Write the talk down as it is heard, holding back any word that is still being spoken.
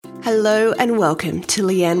Hello and welcome to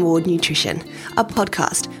Leanne Ward Nutrition, a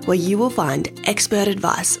podcast where you will find expert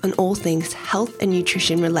advice on all things health and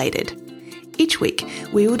nutrition related. Each week,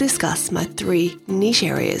 we will discuss my 3 niche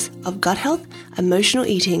areas of gut health, emotional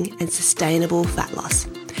eating, and sustainable fat loss.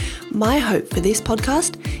 My hope for this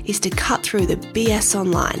podcast is to cut through the BS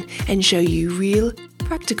online and show you real,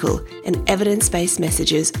 practical, and evidence-based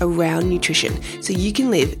messages around nutrition so you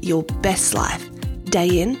can live your best life,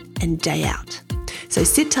 day in and day out. So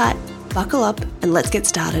sit tight, buckle up, and let's get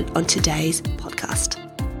started on today's podcast.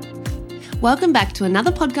 Welcome back to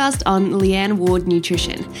another podcast on Leanne Ward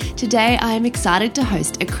Nutrition. Today, I am excited to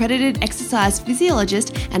host accredited exercise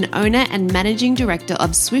physiologist and owner and managing director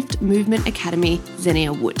of Swift Movement Academy,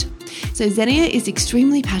 Xenia Wood. So Xenia is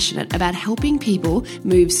extremely passionate about helping people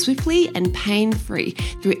move swiftly and pain-free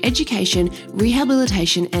through education,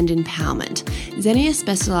 rehabilitation, and empowerment. Xenia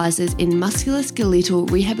specializes in musculoskeletal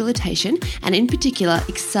rehabilitation and in particular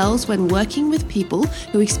excels when working with people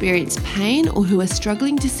who experience pain or who are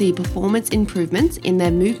struggling to see performance improvements in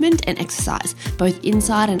their movement and exercise, both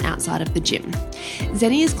inside and outside of the gym.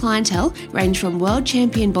 Xenia's clientele range from world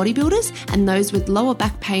champion bodybuilders and those with lower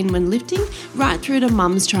back pain when lifting, right through to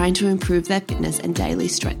mums trying to improve their fitness and daily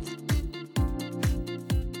strength.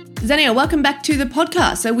 Xenia, welcome back to the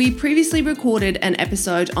podcast. So we previously recorded an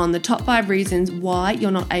episode on the top 5 reasons why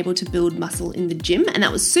you're not able to build muscle in the gym, and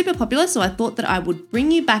that was super popular, so I thought that I would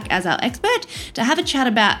bring you back as our expert to have a chat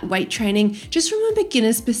about weight training just from a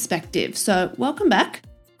beginner's perspective. So welcome back.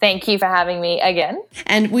 Thank you for having me again.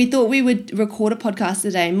 And we thought we would record a podcast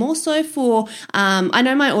today more so for, I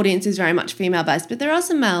know my audience is very much female-based, but there are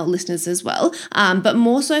some male listeners as well, but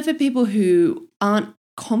more so for people who aren't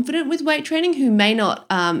confident with weight training, who may not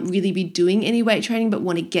really be doing any weight training but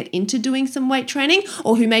want to get into doing some weight training,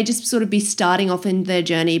 or who may just sort of be starting off in their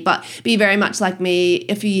journey but be very much like me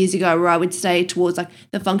a few years ago, where I would stay towards like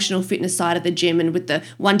the functional fitness side of the gym and with the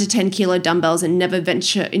 1 to 10 kilo dumbbells and never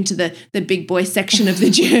venture into the big boy section of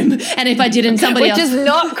the gym. And if I didn't, somebody Which else... is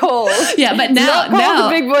not called. Yeah, but now the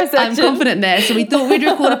big boy section. I'm confident there. So we thought we'd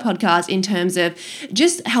record a podcast in terms of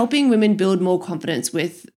just helping women build more confidence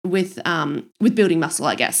with building muscle,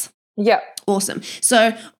 I guess. Yep. Awesome.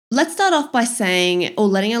 So let's start off by saying, or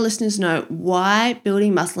letting our listeners know, why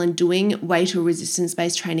building muscle and doing weight or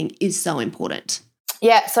resistance-based training is so important.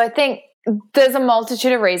 Yeah, so I think there's a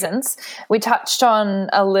multitude of reasons. We touched on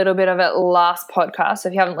a little bit of it last podcast. So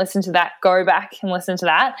if you haven't listened to that, go back and listen to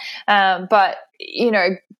that. But, you know,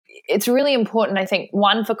 it's really important, I think,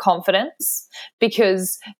 one, for confidence,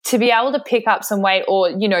 because to be able to pick up some weight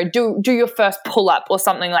or, you know, do your first pull-up or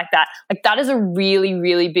something like that is a really,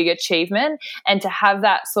 really big achievement. And to have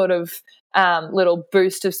that sort of little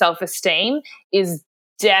boost of self-esteem is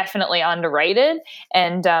definitely underrated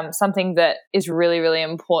and something that is really, really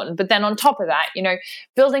important. But then on top of that, you know,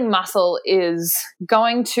 building muscle is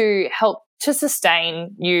going to help to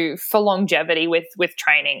sustain you for longevity with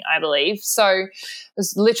training, I believe. So I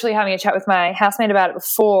was literally having a chat with my housemate about it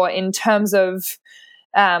before in terms of,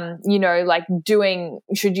 you know, like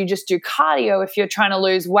should you just do cardio if you're trying to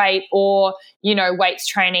lose weight, or, you know, weights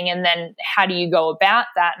training, and then how do you go about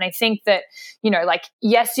that? And I think that, you know, like,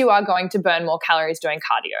 yes, you are going to burn more calories doing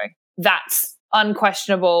cardio. That's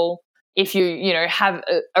unquestionable if you know, have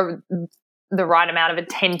the right amount of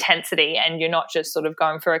intensity and you're not just sort of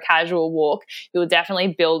going for a casual walk. You'll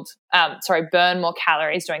definitely burn more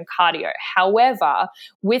calories doing cardio. However,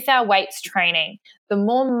 with our weights training, the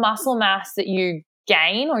more muscle mass that you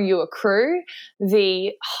gain or you accrue,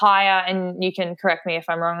 the higher, and you can correct me if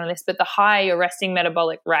I'm wrong on this, but the higher your resting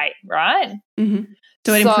metabolic rate, right? Mm-hmm.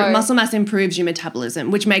 So muscle mass improves your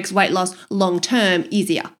metabolism, which makes weight loss long-term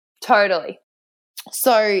easier. Totally.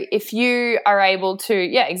 So if you are able to,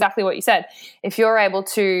 yeah, exactly what you said, if you're able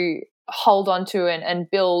to hold on to and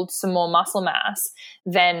build some more muscle mass,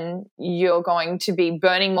 then you're going to be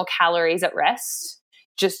burning more calories at rest,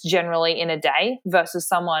 just generally in a day, versus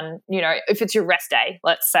someone, you know, if it's your rest day,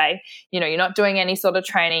 let's say, you know, you're not doing any sort of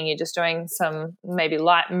training, you're just doing some maybe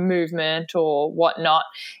light movement or whatnot,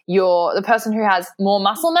 the person who has more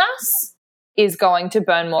muscle mass is going to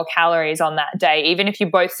burn more calories on that day, even if you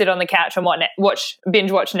both sit on the couch and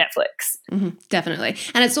binge watch Netflix. Mm-hmm, definitely.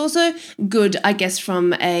 And it's also good, I guess,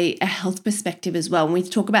 from a health perspective as well. When we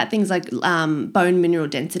talk about things like bone mineral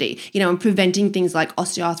density, you know, and preventing things like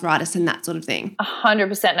osteoarthritis and that sort of thing.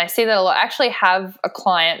 100%. And I see that a lot. I actually have a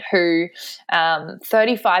client who,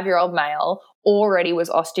 35-year-old male, already was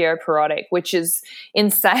osteoporotic, which is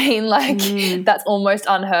insane. Like that's almost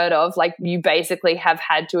unheard of. Like you basically have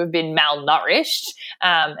had to have been malnourished.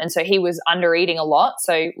 And so he was under eating a lot.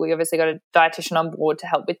 So we obviously got a dietitian on board to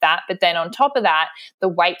help with that. But then on top of that, the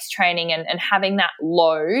weights training and having that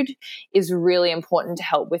load is really important to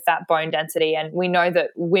help with that bone density. And we know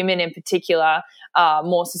that women in particular are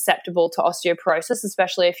more susceptible to osteoporosis,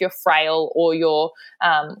 especially if you're frail or you're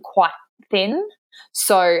quite thin.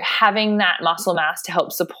 So having that muscle mass to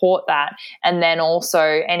help support that, and then also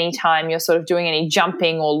anytime you're sort of doing any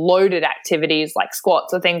jumping or loaded activities like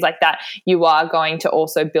squats or things like that, you are going to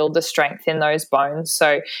also build the strength in those bones.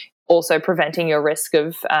 So also preventing your risk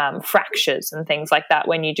of fractures and things like that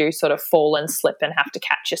when you do sort of fall and slip and have to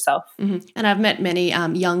catch yourself. Mm-hmm. And I've met many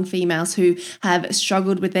young females who have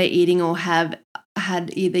struggled with their eating or have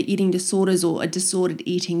had either eating disorders or a disordered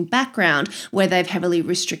eating background where they've heavily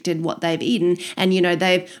restricted what they've eaten, and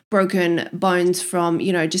they've broken bones from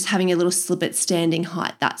just having a little slip at standing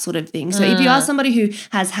height, that sort of thing. So if you are somebody who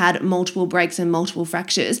has had multiple breaks and multiple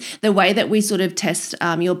fractures, the way that we sort of test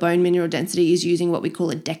your bone mineral density is using what we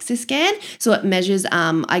call a DEXA scan. So it measures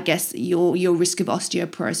your risk of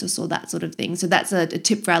osteoporosis or that sort of thing. So that's a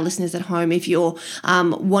tip for our listeners at home. If you're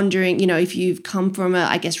wondering if you've come from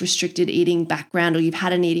a restricted eating background or you've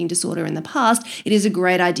had an eating disorder in the past, it is a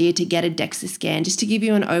great idea to get a DEXA scan just to give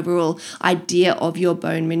you an overall idea of your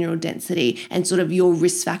bone mineral density and sort of your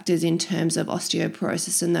risk factors in terms of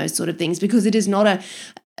osteoporosis and those sort of things, because it is not a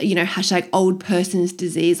hashtag old person's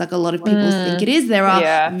disease like a lot of people think it is. There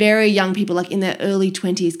are very young people like in their early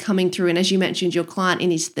 20s coming through, and as you mentioned, your client in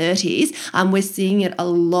his 30s, we're seeing it a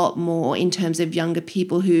lot more in terms of younger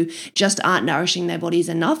people who just aren't nourishing their bodies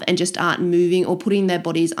enough and just aren't moving or putting their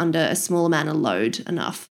bodies under a small amount of load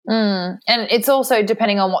enough. And it's also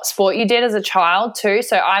depending on what sport you did as a child too.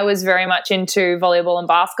 So I was very much into volleyball and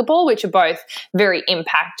basketball, which are both very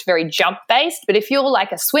impact, very jump based. But if you're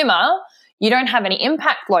like a swimmer, you don't have any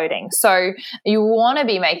impact loading. So you want to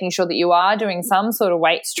be making sure that you are doing some sort of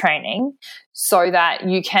weights training so that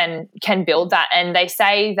you can build that. And they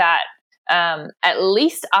say that at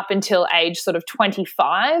least up until age sort of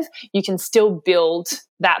 25, you can still build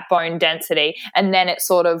that bone density, and then it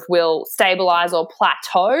sort of will stabilize or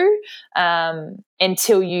plateau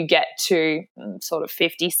until you get to sort of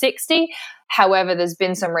 50, 60. However, there's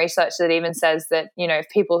been some research that even says that, if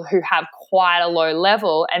people who have quite a low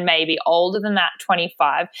level and maybe older than that,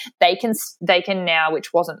 25, they can now,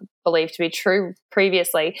 which wasn't believed to be true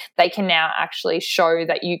previously, they can now actually show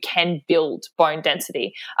that you can build bone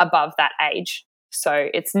density above that age. So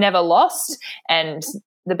it's never lost, and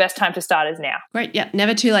the best time to start is now. Great. Yeah.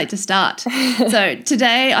 Never too late to start. So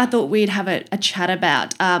today I thought we'd have a chat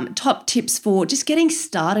about top tips for just getting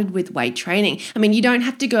started with weight training. I mean, you don't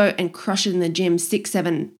have to go and crush it in the gym 6,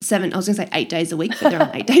 7, I was going to say 8 days a week, but there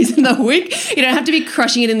are 8 days in the week. You don't have to be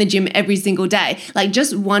crushing it in the gym every single day. Like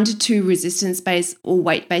just 1 to 2 resistance-based or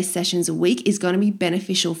weight-based sessions a week is going to be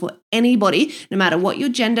beneficial for anybody, no matter what your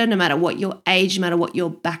gender, no matter what your age, no matter what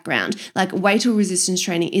your background. Like weight or resistance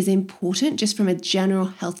training is important just from a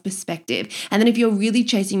general health perspective. And then if you're really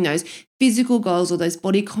chasing those physical goals or those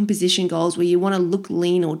body composition goals where you want to look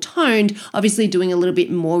lean or toned, obviously doing a little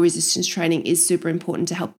bit more resistance training is super important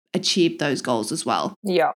to help achieve those goals as well.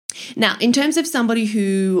 Yeah. Now, in terms of somebody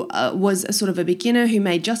who was a sort of a beginner who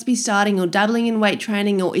may just be starting or dabbling in weight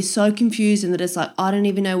training or is so confused and that it's like, I don't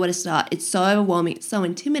even know where to start, it's so overwhelming, it's so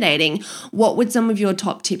intimidating, what would some of your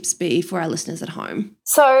top tips be for our listeners at home?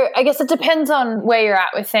 So I guess it depends on where you're at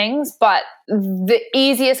with things, but the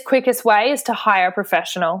easiest, quickest way is to hire a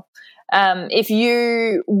professional. If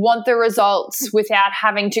you want the results without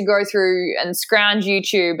having to go through and scrounge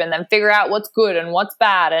YouTube and then figure out what's good and what's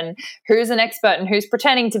bad and who's an expert and who's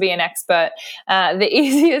pretending to be an expert, the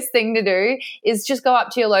easiest thing to do is just go up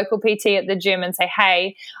to your local PT at the gym and say,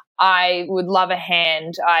 hey, I would love a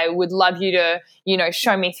hand. I would love you to,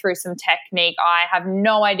 show me through some technique. I have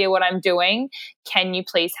no idea what I'm doing. Can you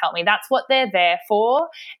please help me? That's what they're there for.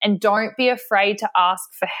 And don't be afraid to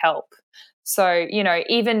ask for help. So,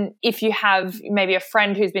 even if you have maybe a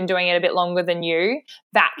friend who's been doing it a bit longer than you,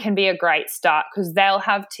 that can be a great start because they'll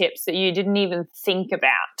have tips that you didn't even think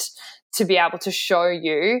about to be able to show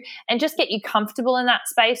you and just get you comfortable in that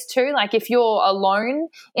space too. Like if you're alone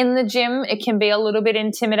in the gym, it can be a little bit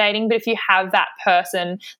intimidating, but if you have that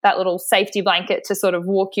person, that little safety blanket to sort of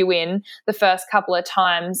walk you in the first couple of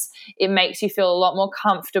times, it makes you feel a lot more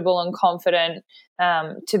comfortable and confident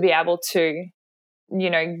to be able to,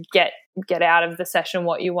 get get out of the session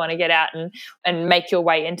what you want to get out, and make your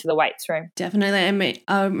way into the weights room. Definitely.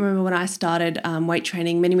 I remember when I started weight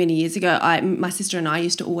training many years ago, my sister and I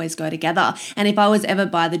used to always go together. And if I was ever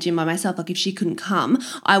by the gym by myself, like if she couldn't come,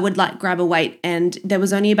 I would like grab a weight, and there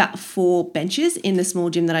was only about 4 benches in the small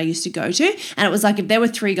gym that I used to go to. And it was like if there were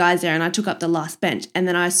 3 guys there and I took up the last bench, and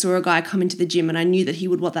then I saw a guy come into the gym and I knew that he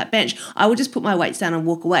would want that bench, I would just put my weights down and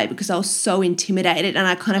walk away, because I was so intimidated, and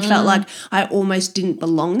I kind of felt like I almost didn't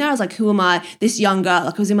belong there. I was like, who am I, this young girl,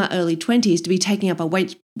 like I was in my early 20s, to be taking up a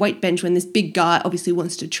weight bench when this big guy obviously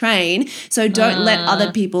wants to train. So don't let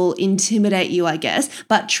other people intimidate you, I guess,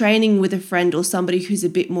 but training with a friend or somebody who's a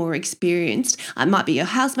bit more experienced, it might be your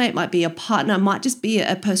housemate, might be your partner, might just be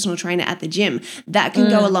a personal trainer at the gym, that can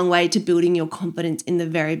go a long way to building your confidence in the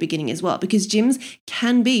very beginning as well, because gyms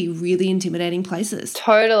can be really intimidating places.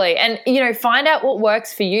 Totally. And, find out what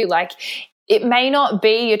works for you. Like, it may not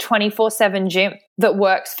be your 24/7 gym that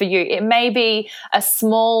works for you. It may be a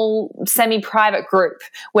small semi-private group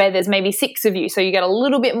where there's maybe 6 of you, so you get a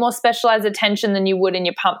little bit more specialized attention than you would in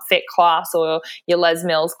your Pump Fit class or your Les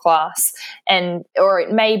Mills class. Or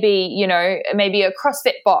it may be, maybe a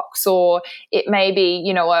CrossFit box, or it may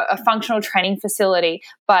be, a functional training facility.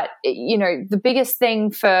 But, the biggest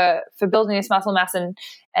thing for building this muscle mass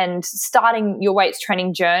and starting your weights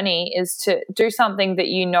training journey is to do something that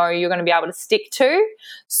you're going to be able to stick to.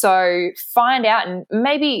 So find out, and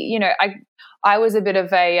maybe, I was a bit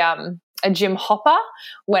of a gym hopper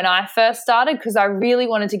when I first started, because I really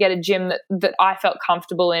wanted to get a gym that I felt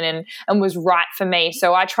comfortable in and was right for me.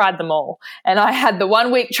 So I tried them all, and I had the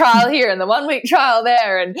 1-week trial here and the 1-week trial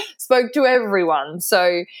there, and spoke to everyone.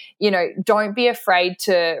 So, don't be afraid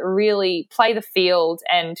to really play the field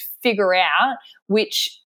and figure out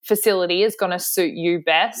which facility is going to suit you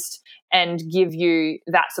best and give you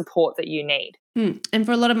that support that you need. And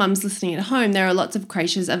for a lot of mums listening at home, there are lots of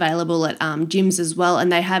creches available at gyms as well,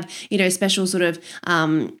 and they have, special sort of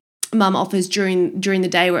mum offers during the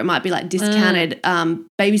day, where it might be like discounted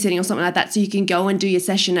babysitting or something like that, so you can go and do your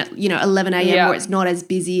session at 11 a.m. where it's not as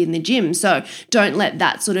busy in the gym. So don't let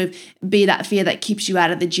that sort of be that fear that keeps you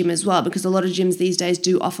out of the gym as well, because a lot of gyms these days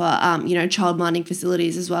do offer childminding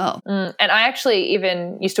facilities as well. And I actually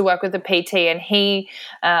even used to work with a PT, and he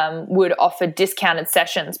would offer discounted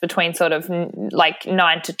sessions between sort of like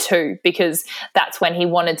 9 to 2, because that's when he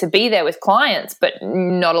wanted to be there with clients, but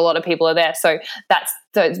not a lot of people are there. So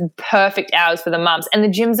it's perfect hours for the mums. And the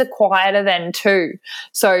gyms are quieter then too.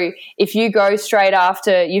 So if you go straight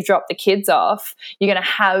after you've dropped the kids off, you're going to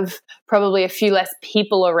have probably a few less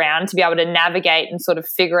people around to be able to navigate and sort of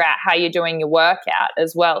figure out how you're doing your workout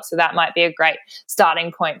as well. So that might be a great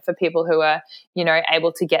starting point for people who are,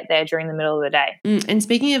 able to get there during the middle of the day. And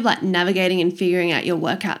speaking of like navigating and figuring out your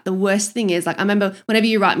workout, the worst thing is, like, I remember whenever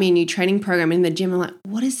you write me a new training program in the gym, I'm like,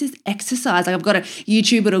 what is this exercise? Like, I've got to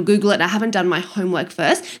YouTube it or Google it, and I haven't done my homework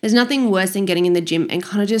first. There's nothing worse than getting in the gym and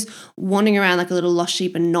kind of just wandering around like a little lost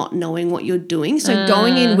sheep and not knowing what you're doing. So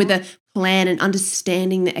going in with a plan and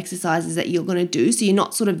understanding the exercises that you're going to do, so you're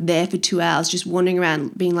not sort of there for 2 hours just wandering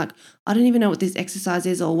around being like, I don't even know what this exercise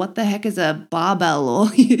is, or what the heck is a barbell, or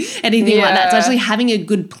anything like that. So actually having a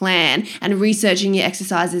good plan and researching your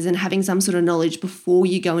exercises and having some sort of knowledge before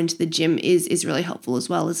you go into the gym is really helpful as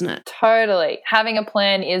well, isn't it? Totally. Having a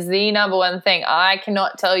plan is the number one thing. I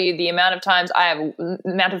cannot tell you the amount of time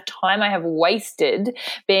I have wasted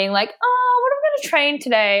being like, oh, what am I going to train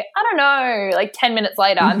today? I don't know. Like 10 minutes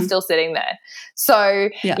later, I'm still sitting there. So,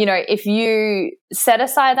 if you set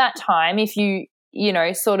aside that time, if you,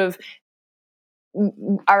 sort of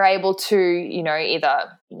are able to,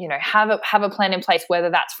 either, have a plan in place, whether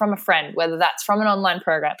that's from a friend, whether that's from an online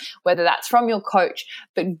program, whether that's from your coach,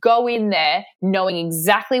 but go in there knowing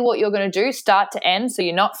exactly what you're going to do start to end, so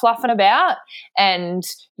you're not fluffing about, and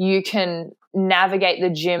you can navigate the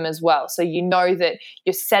gym as well. So you know that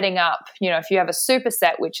you're setting up, if you have a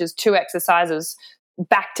superset, which is 2 exercises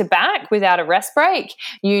back to back without a rest break,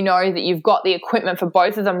 you know that you've got the equipment for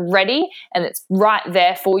both of them ready and it's right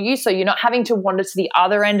there for you. So you're not having to wander to the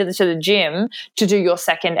other end of the gym to do your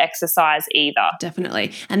second exercise either.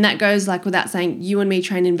 Definitely. And that goes like without saying, you and me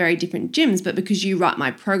train in very different gyms, but because you write my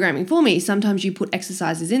programming for me, sometimes you put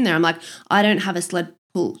exercises in there. I'm like, I don't have a sled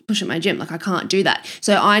push at my gym. Like, I can't do that.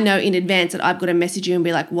 So I know in advance that I've got to message you and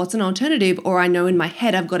be like, what's an alternative? Or I know in my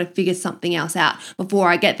head I've got to figure something else out before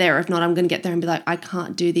I get there. If not, I'm going to get there and be like, I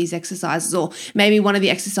can't do these exercises. Or maybe one of the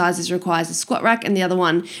exercises requires a squat rack and the other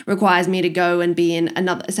one requires me to go and be in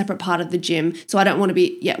a separate part of the gym. So I don't want to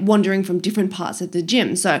be wandering from different parts of the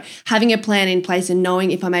gym. So having a plan in place and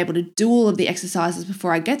knowing if I'm able to do all of the exercises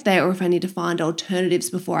before I get there, or if I need to find alternatives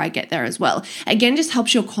before I get there as well. Again, just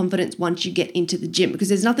helps your confidence once you get into the gym, because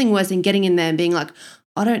there's nothing worse than getting in there and being like,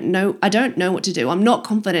 I don't know what to do. I'm not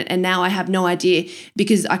confident, and now I have no idea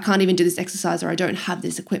because I can't even do this exercise or I don't have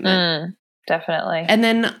this equipment. Definitely. And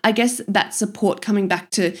then I guess that support coming back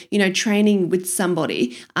to, training with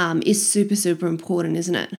somebody is super, super important,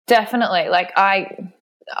 isn't it? Definitely. Like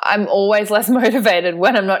I'm always less motivated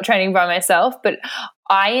when I'm not training by myself, but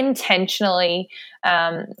I intentionally,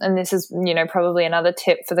 and this is, probably another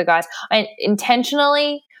tip for the guys, I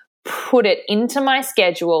intentionally put it into my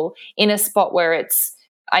schedule in a spot where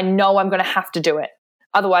I know I'm going to have to do it.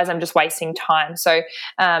 Otherwise, I'm just wasting time. So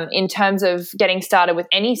in terms of getting started with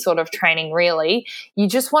any sort of training, really, you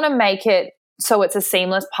just want to make it so it's a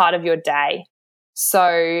seamless part of your day.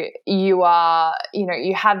 So you are,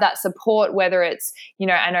 you have that support, whether it's,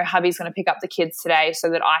 I know hubby's going to pick up the kids today so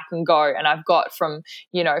that I can go, and I've got from,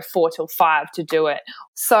 4 till 5 to do it.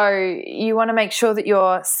 So you want to make sure that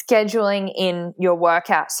you're scheduling in your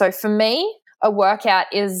workout. So for me, a workout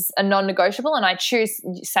is a non-negotiable, and I choose,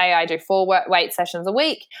 say I do 4 weight sessions a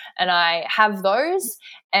week and I have those,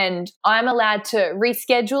 and I'm allowed to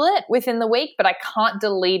reschedule it within the week, but I can't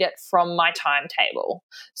delete it from my timetable.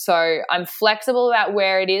 So I'm flexible about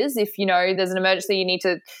where it is. If, there's an emergency, you need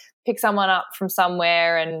to pick someone up from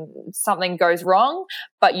somewhere and something goes wrong,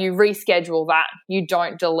 but you reschedule that. You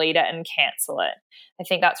don't delete it and cancel it. I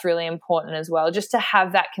think that's really important as well. Just to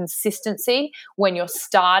have that consistency when you're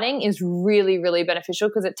starting is really, really beneficial,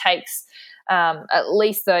 because it takes at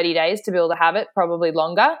least 30 days to build a habit, probably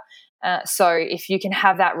longer. So if you can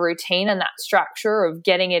have that routine and that structure of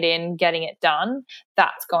getting it in, getting it done,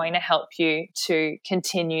 that's going to help you to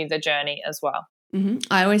continue the journey as well. Mm-hmm.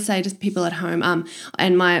 I always say to people at home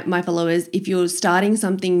and my followers, if you're starting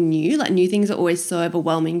something new, like new things are always so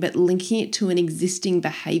overwhelming, but linking it to an existing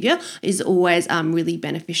behavior is always really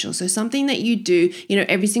beneficial. So something that you do,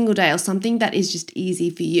 every single day, or something that is just easy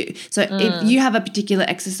for you. So if you have a particular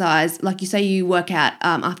exercise, like you say you work out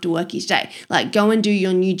after work each day, like go and do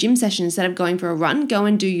your new gym session instead of going for a run, go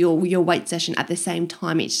and do your weight session at the same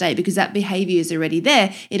time each day, because that behavior is already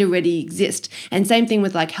there. It already exists. And same thing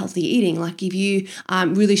with like healthy eating. Like if you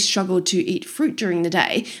really struggle to eat fruit during the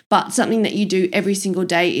day, but something that you do every single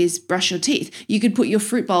day is brush your teeth, you could put your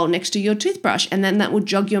fruit bowl next to your toothbrush, and then that will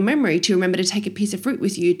jog your memory to remember to take a piece of fruit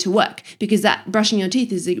with you to work, because that brushing your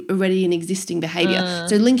teeth is already an existing behavior.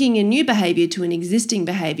 So linking a new behavior to an existing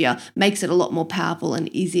behavior makes it a lot more powerful and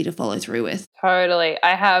easy to follow through with. Totally.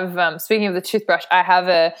 I have, speaking of the toothbrush, I have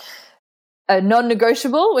a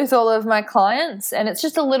non-negotiable with all of my clients, and it's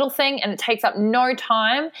just a little thing, and it takes up no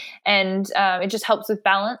time, and it just helps with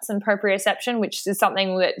balance and proprioception, which is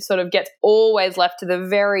something that sort of gets always left to the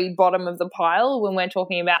very bottom of the pile when we're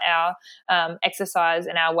talking about our exercise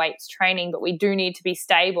and our weights training, but we do need to be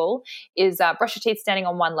stable, is brush your teeth standing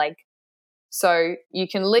on one leg. So you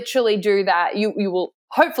can literally do that. You will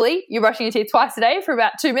hopefully you're brushing your teeth twice a day for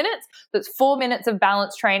about 2 minutes. That's 4 minutes of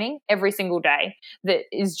balance training every single day that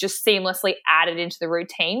is just seamlessly added into the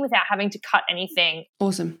routine without having to cut anything.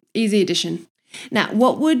 Awesome. Easy addition. Now,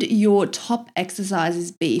 what would your top exercises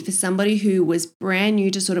be for somebody who was brand new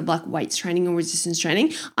to sort of like weights training or resistance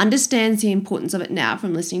training, understands the importance of it now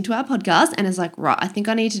from listening to our podcast, and is like, right, I think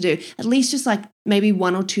I need to do at least just like maybe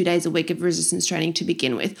 1 or 2 days a week of resistance training to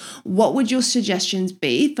begin with? What would your suggestions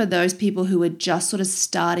be for those people who are just sort of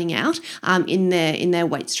starting out in their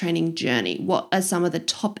weights training journey? What are some of the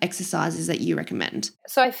top exercises that you recommend?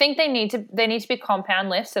 So I think they need to be compound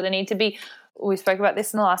lifts. So they need to be, we spoke about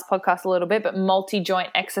this in the last podcast a little bit, but multi-joint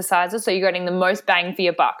exercises. So you're getting the most bang for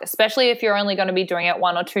your buck, especially if you're only going to be doing it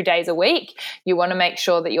 1 or 2 days a week. You want to make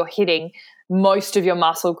sure that you're hitting most of your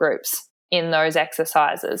muscle groups in those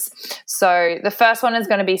exercises. So the first one is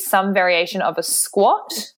going to be some variation of a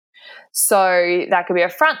squat. So that could be a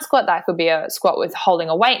front squat, that could be a squat with holding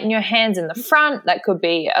a weight in your hands in the front, that could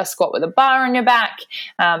be a squat with a bar on your back,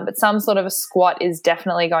 but some sort of a squat is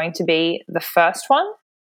definitely going to be the first one.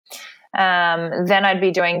 Then I'd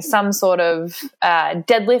be doing some sort of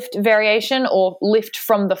deadlift variation or lift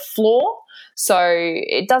from the floor. So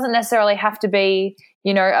it doesn't necessarily have to be,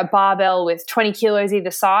 a barbell with 20 kilos either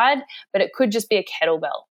side, but it could just be a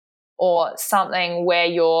kettlebell or something where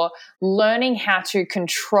you're learning how to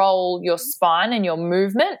control your spine and your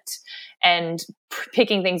movement and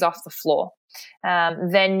picking things off the floor.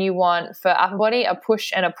 Then you want, for upper body, a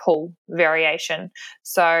push and a pull variation.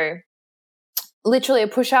 So literally a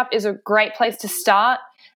push-up is a great place to start.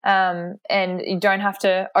 and you don't have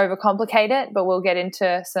to overcomplicate it, but we'll get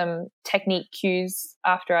into some technique cues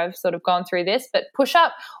after I've sort of gone through this. But push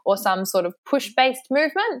up or some sort of push based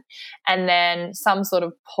movement, and then some sort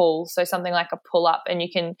of pull. So something like a pull up, and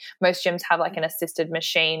most gyms have like an assisted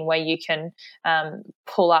machine where you can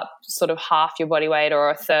pull up sort of half your body weight or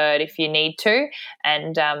a third if you need to.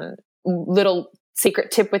 And little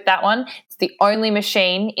secret tip with that one, it's the only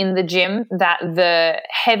machine in the gym that the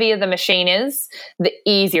heavier the machine is, the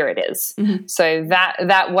easier it is. Mm-hmm. So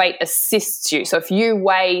that weight assists you. So if you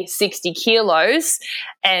weigh 60 kilos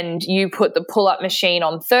and you put the pull-up machine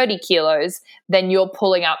on 30 kilos, then you're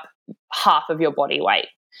pulling up half of your body weight.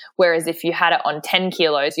 Whereas if you had it on 10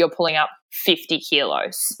 kilos, you're pulling up 50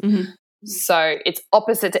 kilos. Mm-hmm. So it's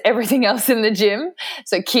opposite to everything else in the gym.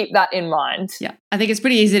 So keep that in mind. Yeah. I think it's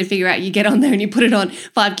pretty easy to figure out. You get on there and you put it on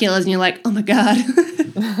 5 kilos and you're like, oh my God. Yep.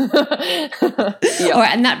 All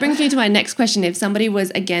right. And that brings me to my next question. If somebody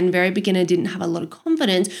was, again, very beginner, didn't have a lot of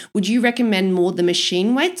confidence, would you recommend more the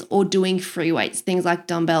machine weights or doing free weights, things like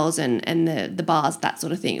dumbbells and the bars, that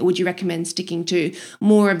sort of thing? Or would you recommend sticking to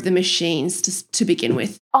more of the machines to begin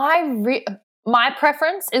with? My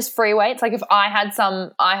preference is free weights. Like if I had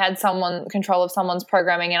control of someone's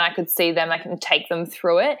programming and I could see them, I can take them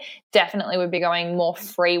through it, definitely would be going more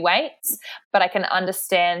free weights. But I can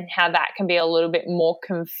understand how that can be a little bit more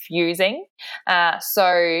confusing.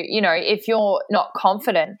 So, if you're not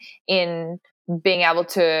confident in being able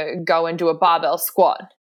to go and do a barbell squat,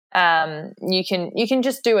 you can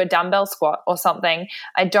just do a dumbbell squat or something.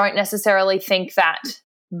 I don't necessarily think that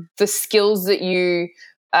the skills that you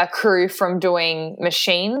accrue from doing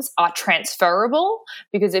machines are transferable,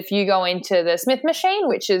 because if you go into the Smith machine,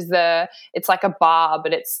 which is it's like a bar,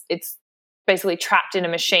 but it's basically trapped in a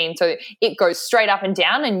machine, so it goes straight up and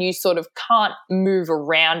down and you sort of can't move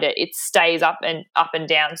around it. It stays up and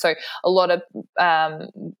down. So a lot of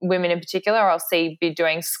women in particular I'll see be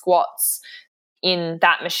doing squats in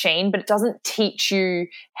that machine, but it doesn't teach you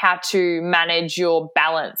how to manage your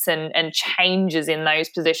balance and changes in those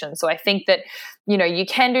positions. So I think that, you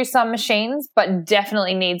can do some machines, but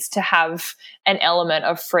definitely needs to have an element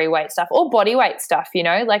of free weight stuff or body weight stuff,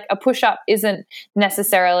 like a push-up isn't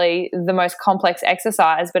necessarily the most complex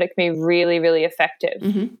exercise, but it can be really, really effective.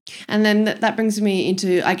 Mm-hmm. And then that brings me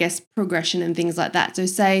into, I guess, progression and things like that. So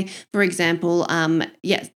say, for example, I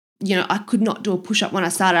could not do a push-up when I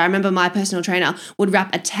started. I remember my personal trainer would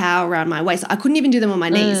wrap a towel around my waist. I couldn't even do them on my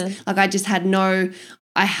knees. Like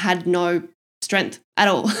I had no strength at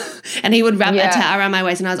all. And he would wrap a towel around my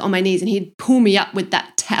waist and I was on my knees and he'd pull me up with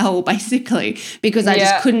that towel basically, because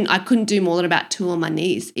I couldn't do more than about 2 on my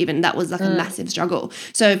knees. Even that was like a massive struggle.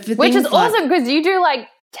 So which is awesome, because you do like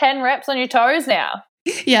 10 reps on your toes now.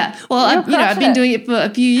 Yeah. Well, I've been doing it for a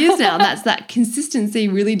few years now, and that consistency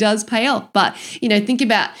really does pay off. But, think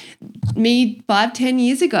about me 5-10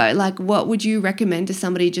 years ago. Like, what would you recommend to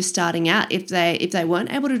somebody just starting out if they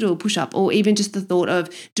weren't able to do a push-up, or even just the thought of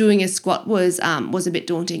doing a squat was a bit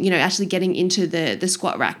daunting, actually getting into the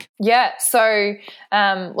squat rack? Yeah. So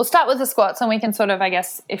we'll start with the squats, and we can sort of, I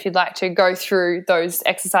guess, if you'd like to go through those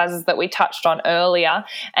exercises that we touched on earlier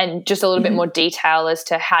and just a little bit more detail as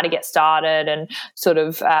to how to get started and sort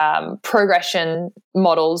of progression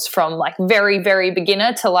models from like very, very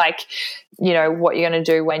beginner to like, what you're going to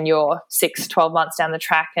do when you're 6-12 months down the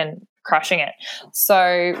track and crushing it.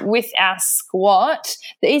 So with our squat,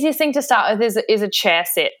 the easiest thing to start with is a chair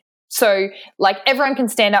sit. So like everyone can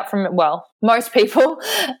stand up from, most people,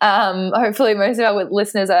 hopefully most of our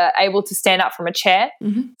listeners are able to stand up from a chair.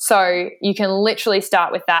 Mm-hmm. So you can literally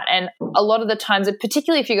start with that. And a lot of the times,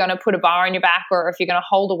 particularly if you're going to put a bar on your back or if you're going to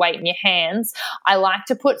hold a weight in your hands, I like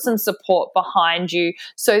to put some support behind you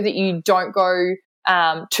so that you don't go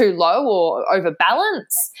too low or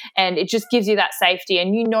overbalance, and it just gives you that safety,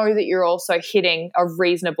 and that you're also hitting a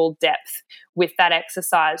reasonable depth with that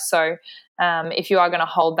exercise. So if you are going to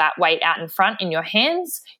hold that weight out in front in your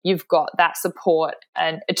hands, you've got that support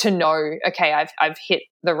and to know, okay, I've hit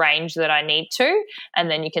the range that I need to,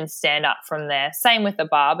 and then you can stand up from there. Same with the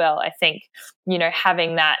barbell. I think,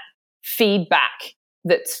 having that feedback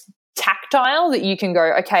that's tactile, that you can go,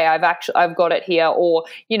 okay, I've got it here, or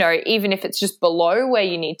even if it's just below where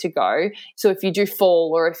you need to go. So if you do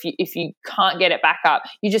fall, or if you can't get it back up,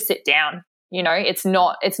 you just sit down. It's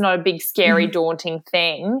not a big, scary, daunting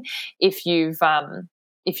thing if you've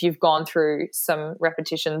gone through some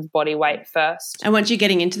repetitions, body weight first. And once you're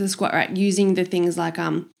getting into the squat rack, using the things like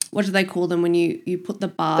what do they call them when you put the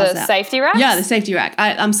bars The out? safety rack? Yeah, the safety rack.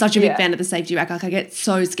 I'm such a big fan of the safety rack. Like I get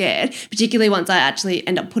so scared, particularly once I actually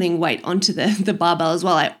end up putting weight onto the barbell as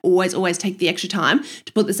well. I always take the extra time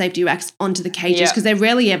to put the safety racks onto the cages because they're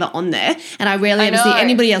rarely ever on there, and I rarely ever see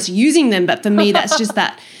anybody else using them. But for me, that's just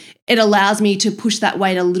that it allows me to push that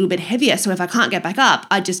weight a little bit heavier. So if I can't get back up,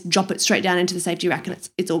 I just drop it straight down into the safety rack and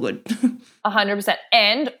it's all good. 100%.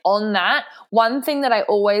 And on that, one thing that I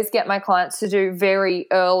always get my clients to do very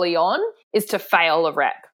early on is to fail a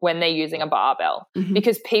rep when they're using a barbell,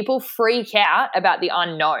 because people freak out about the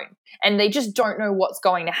unknown and they just don't know what's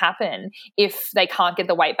going to happen if they can't get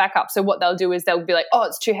the weight back up. So what they'll do is they'll be like, oh,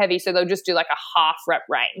 it's too heavy. So they'll just do like a half rep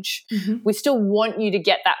range. We still want you to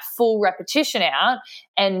get that full repetition out,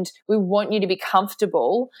 and we want you to be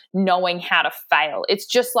comfortable knowing how to fail. It's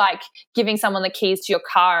just like giving someone the keys to your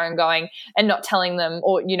car and going and not telling them,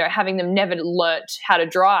 or, you know, having them never learnt how to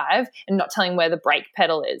drive and not telling where the brake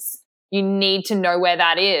pedal is. You need to know where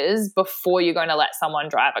that is before you're going to let someone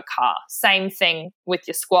drive a car. Same thing with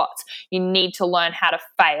your squats. You need to learn how to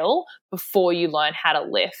fail before you learn how to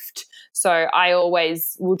lift. So I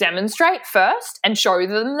always will demonstrate first and show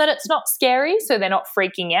them that it's not scary, so they're not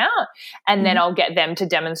freaking out, and then I'll get them to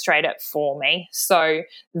demonstrate it for me. So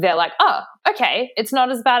they're like, oh, okay, it's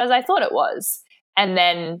not as bad as I thought it was. And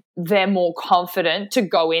then they're more confident to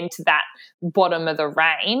go into that bottom of the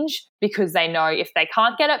range because they know if they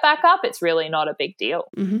can't get it back up, it's really not a big deal.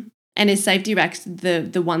 And is safety racks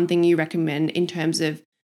the one thing you recommend in terms of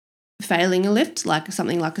failing a lift, like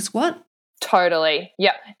something like a squat? Totally.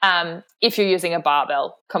 Yep. If you're using a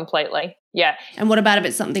barbell, completely. Yeah. And what about if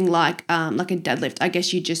it's something like a deadlift? I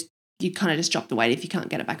guess you kind of just drop the weight if you can't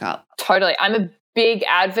get it back up. Totally. I'm a big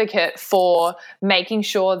advocate for making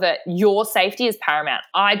sure that your safety is paramount.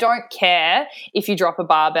 I don't care if you drop a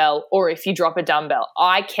barbell or if you drop a dumbbell.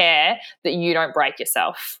 I care that you don't break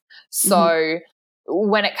yourself. So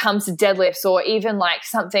when it comes to deadlifts or even like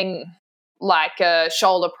something like a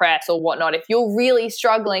shoulder press or whatnot, if you're really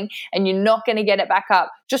struggling and you're not going to get it back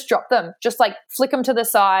up, just drop them. Just like flick them to the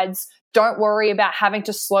sides. Don't worry about having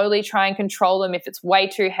to slowly try and control them if it's way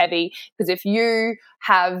too heavy, because if you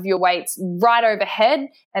have your weights right overhead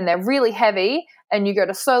and they're really heavy and you go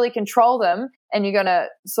to slowly control them and you're going to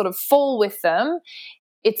sort of fall with them,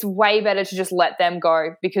 it's way better to just let them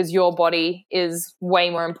go, because your body is way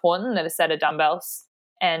more important than a set of dumbbells.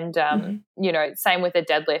 And, you know, same with a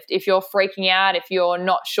deadlift. If you're freaking out, if you're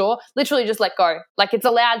not sure, literally just let go. Like, it's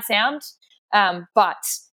a loud sound, but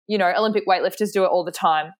you know, Olympic weightlifters do it all the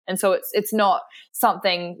time. And so it's not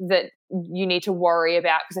something that you need to worry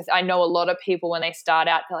about, because I know a lot of people when they start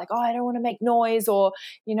out, they're like, oh, I don't want to make noise, or,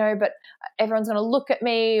 you know, but everyone's going to look at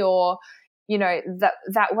me, or, you know,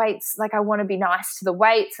 that weight's like, I want to be nice to the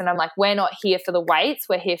weights. And I'm like, we're not here for the weights.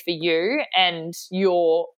 We're here for you, and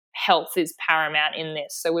your health is paramount in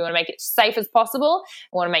this. So we want to make it safe as possible.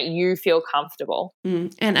 We want to make you feel comfortable.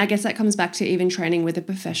 And I guess that comes back to even training with a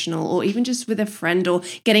professional, or even just with a friend, or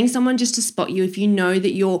getting someone just to spot you. If you know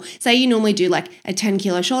that say you normally do like a 10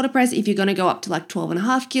 kilo shoulder press, if you're going to go up to like 12 and a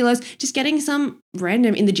half kilos, just getting some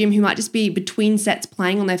random in the gym who might just be between sets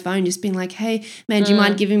playing on their phone, just being like, hey man, do you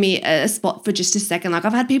mind giving me a spot for just a second? Like,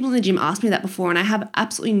 I've had people in the gym ask me that before, and I have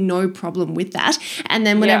absolutely no problem with that. And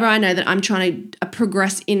then whenever I know that I'm trying to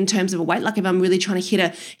progress in terms of a weight, like if I'm really trying to hit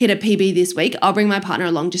a PB this week, I'll bring my partner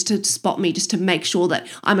along just to spot me, just to make sure that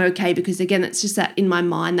I'm okay, because again, it's just that in my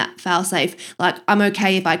mind, that fail safe, like I'm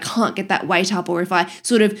okay if I can't get that weight up, or if I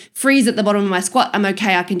sort of freeze at the bottom of my squat, I'm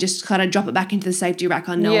okay. I can just kind of drop it back into the safety rack.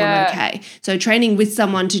 I know I'm okay. So training with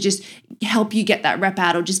someone to just help you get that rep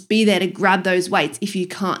out, or just be there to grab those weights if you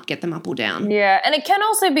can't get them up or down. Yeah, and it can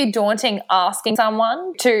also be daunting asking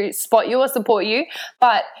someone to spot you or support you,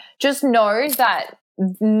 but just know that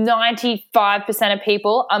 95% of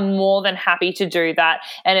people are more than happy to do that.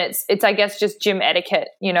 And it's I guess just gym etiquette,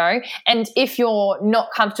 you know. And if you're not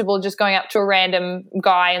comfortable just going up to a random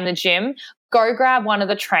guy in the gym, go grab one of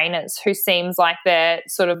the trainers who seems like they're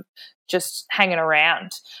sort of just hanging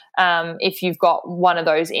around. If you've got one of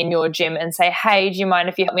those in your gym, and say, hey, do you mind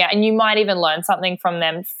if you help me out? And you might even learn something from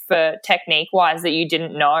them for technique wise that you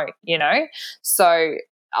didn't know, you know. So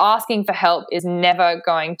asking for help is never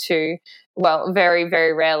going to, well, very,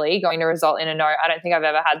 very rarely going to result in a no. I don't think I've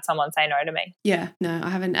ever had someone say no to me. Yeah, no, I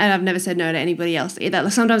haven't. And I've never said no to anybody else either.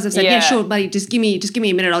 Like, sometimes I've said, yeah, sure, buddy, just give me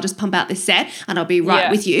a minute. I'll just pump out this set and I'll be right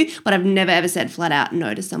with you. But I've never ever said flat out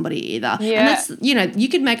no to somebody either. Yeah. And that's, you know, you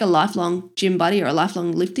could make a lifelong gym buddy or a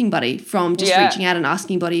lifelong lifting buddy from just reaching out and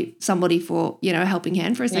asking somebody for, you know, a helping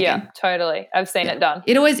hand for a second. Yeah, totally. I've seen it done.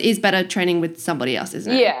 It always is better training with somebody else,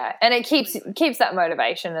 isn't it? Yeah, and it keeps that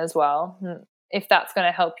motivation as well. if that's going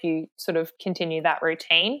to help you sort of continue that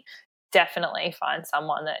routine, definitely find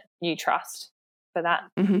someone that you trust for that.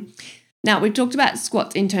 Mm-hmm. Now, we've talked about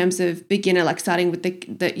squats in terms of beginner, like starting with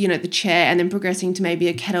the chair and then progressing to maybe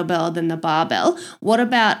a kettlebell, then the barbell. What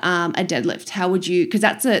about a deadlift? How would you, because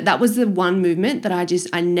that was the one movement that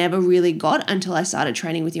I never really got until I started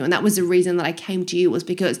training with you. And that was the reason that I came to you, was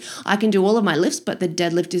because I can do all of my lifts, but the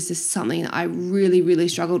deadlift is just something that I really, really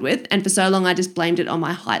struggled with. And for so long, I just blamed it on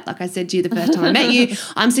my height. Like I said to you the first time I met you,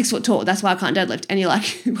 I'm 6 foot tall. That's why I can't deadlift. And you're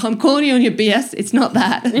like, I'm calling you on your BS. It's not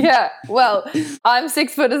that. Yeah. Well, I'm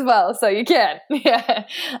 6 foot as well. So you can. Yeah.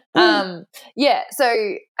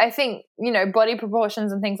 So I think, body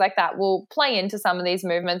proportions and things like that will play into some of these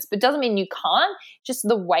movements, but doesn't mean you can't. Just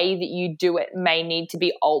the way that you do it may need to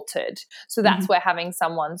be altered. So that's where having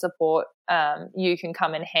someone support you can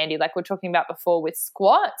come in handy. Like we're talking about before with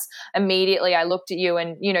squats, immediately I looked at you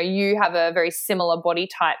and, you have a very similar body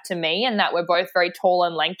type to me, and that we're both very tall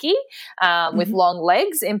and lanky with long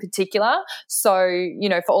legs in particular. So,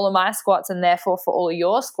 for all of my squats and therefore for all of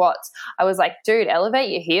your squats, I was like, dude,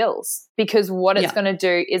 elevate your heels, because what it's going to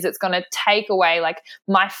do is it's going to take away, like,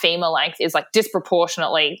 my femur length is like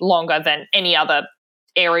disproportionately longer than any other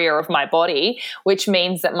area of my body, which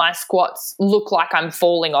means that my squats look like I'm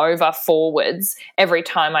falling over forwards every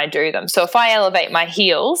time I do them. So if I elevate my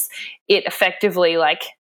heels, it effectively like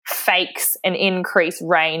fakes an increased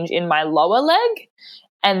range in my lower leg,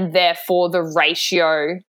 and therefore the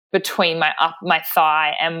ratio between my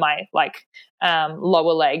thigh and my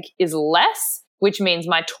lower leg is less, which means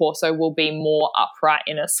my torso will be more upright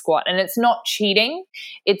in a squat. And it's not cheating,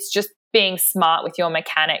 it's just being smart with your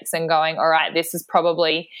mechanics and going, all right, this is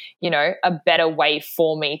probably, a better way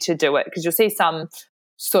for me to do it. Because you'll see some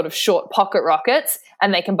sort of short pocket rockets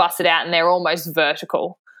and they can bust it out and they're almost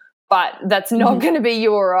vertical. But that's not going to be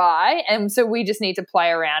you or I. And so we just need to play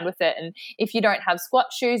around with it. And if you don't have squat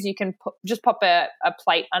shoes, you can just pop a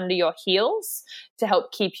plate under your heels to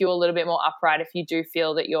help keep you a little bit more upright if you do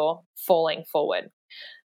feel that you're falling forward.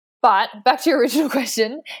 But back to your original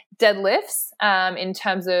question, deadlifts, in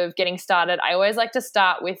terms of getting started, I always like to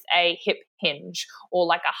start with a hip hinge or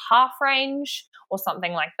like a half range or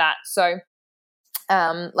something like that. So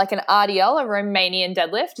like an RDL, a Romanian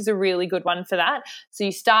deadlift, is a really good one for that. So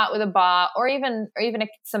you start with a bar or even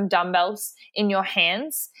some dumbbells in your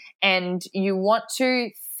hands, and you want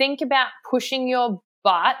to think about pushing your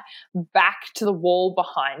butt back to the wall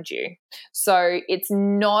behind you. So it's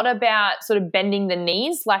not about sort of bending the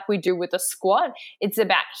knees like we do with a squat. It's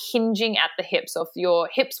about hinging at the hips. So if your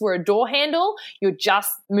hips were a door handle, you're just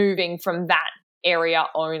moving from that area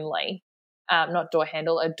only. Not door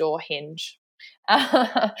handle, a door hinge.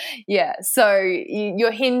 Yeah. So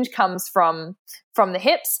your hinge comes from the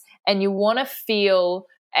hips, and you want to feel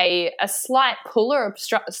a slight pull or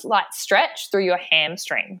a slight stretch through your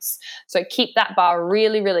hamstrings. So keep that bar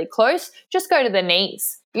really, really close. Just go to the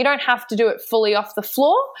knees. You don't have to do it fully off the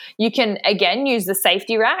floor. You can, again, use the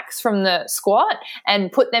safety racks from the squat and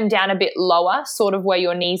put them down a bit lower, sort of where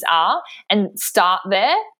your knees are, and start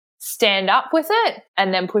there, stand up with it,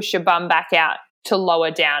 and then push your bum back out to lower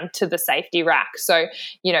down to the safety rack. So,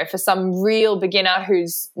 for some real beginner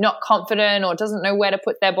who's not confident or doesn't know where to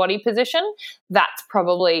put their body position, that's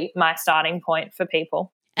probably my starting point for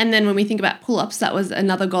people. And then when we think about pull-ups, that was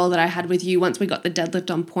another goal that I had with you. Once we got the deadlift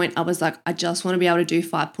on point, I was like, I just want to be able to do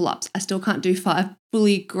 5 pull-ups. I still can't do 5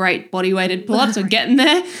 fully great body-weighted pull-ups. We're getting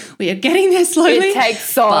there. We are getting there slowly. It takes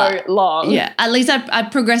so long. Yeah. At least I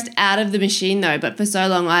progressed out of the machine though. But for so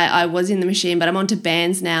long I was in the machine, but I'm onto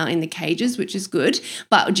bands now in the cages, which is good.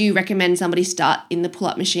 But do you recommend somebody start in the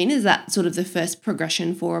pull-up machine? Is that sort of the first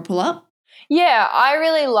progression for a pull-up? Yeah, I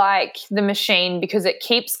really like the machine because it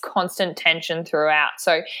keeps constant tension throughout.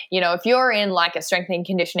 So, if you're in like a strength and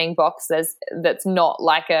conditioning box that's not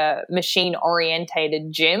like a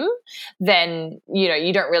machine-orientated gym, then,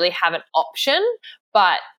 you don't really have an option.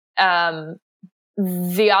 But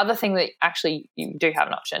the other thing that actually you do have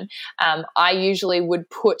an option, I usually would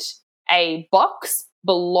put a box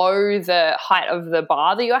below the height of the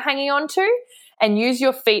bar that you're hanging onto and use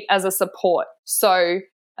your feet as a support. So,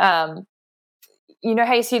 you know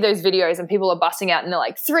how you see those videos and people are busting out and they're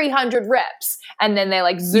like 300 reps, and then they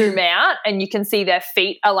like zoom out and you can see their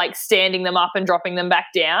feet are like standing them up and dropping them back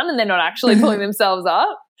down, and they're not actually pulling themselves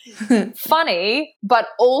up. Funny, but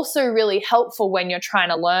also really helpful when you're trying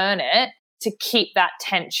to learn it to keep that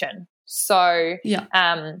tension. So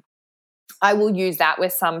I will use that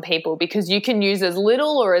with some people because you can use as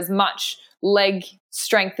little or as much leg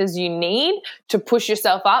strength as you need to push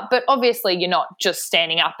yourself up. But obviously you're not just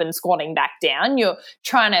standing up and squatting back down. You're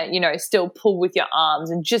trying to, still pull with your arms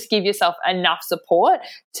and just give yourself enough support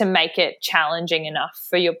to make it challenging enough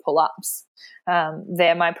for your pull-ups.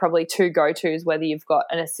 They're my probably two go-tos, whether you've got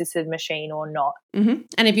an assisted machine or not. Mm-hmm.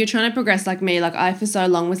 And if you're trying to progress like me, like I for so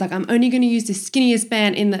long was like, I'm only going to use the skinniest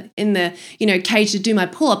band in the cage to do my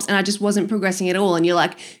pull-ups, and I just wasn't progressing at all. And you're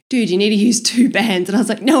like, dude, you need to use 2 bands. And I was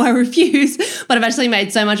like, no, I refuse. But I've actually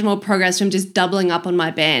made so much more progress from just doubling up on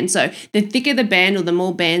my band. So the thicker the band or the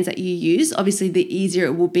more bands that you use, obviously the easier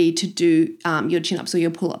it will be to do your chin-ups or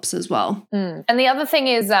your pull-ups as well. And the other thing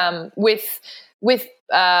is with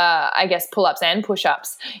I guess pull-ups and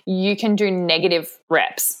push-ups, you can do negative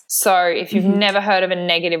reps. So if you've never heard of a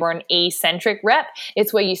negative or an eccentric rep,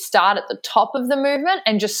 it's where you start at the top of the movement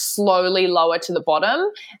and just slowly lower to the bottom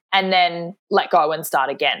and then let go and start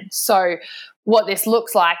again. So what this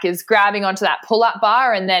looks like is grabbing onto that pull-up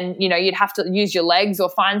bar, and then, you'd have to use your legs or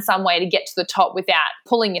find some way to get to the top without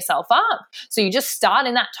pulling yourself up. So you just start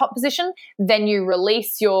in that top position, then you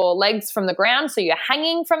release your legs from the ground so you're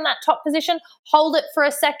hanging from that top position, hold it for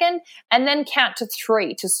a second, and then count to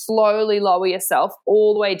 3 to slowly lower yourself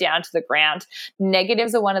all the way down to the ground.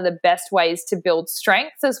 Negatives are one of the best ways to build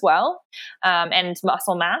strength as well, and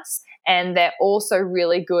muscle mass. And they're also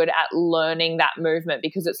really good at learning that movement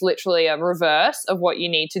because it's literally a reverse of what you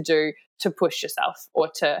need to do to push yourself or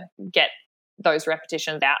to get those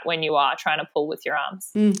repetitions out when you are trying to pull with your arms.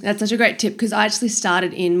 That's such a great tip, because I actually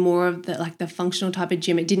started in more of the functional type of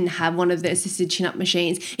gym. It didn't have one of the assisted chin-up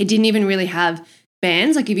machines. It didn't even really have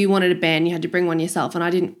bands. Like if you wanted a band, you had to bring one yourself, and I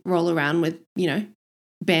didn't roll around with,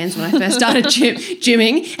 bands when I first started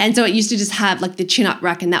gymming. And so it used to just have like the chin up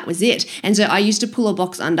rack and that was it. And so I used to pull a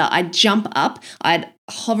box under, I'd jump up, I'd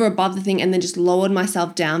hover above the thing and then just lowered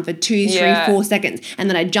myself down for 2, 3, 4 seconds. And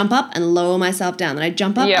then I'd jump up and lower myself down. Then I'd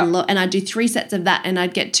jump up and I'd do 3 sets of that, and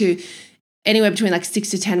I'd get to anywhere between like 6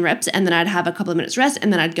 to 10 reps, and then I'd have a couple of minutes rest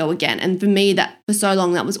and then I'd go again. And for me, that for so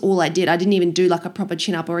long, that was all I did. I didn't even do like a proper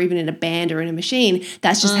chin up or even in a band or in a machine.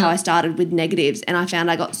 That's just how I started with negatives. And I found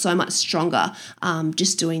I got so much stronger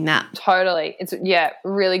just doing that. Totally. It's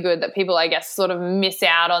really good that people, I guess, sort of miss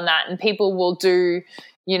out on that, and people will do,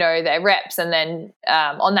 their reps, and then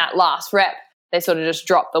on that last rep, they sort of just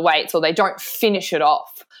drop the weights or they don't finish it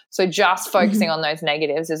off. So just focusing on those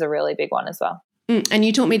negatives is a really big one as well. And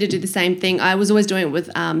you taught me to do the same thing. I was always doing it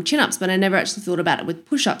with chin-ups, but I never actually thought about it with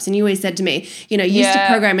push-ups. And you always said to me, you used to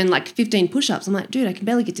program in like 15 push-ups. I'm like, dude, I can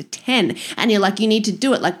barely get to 10. And you're like, you need to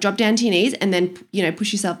do it. Like drop down to your knees and then,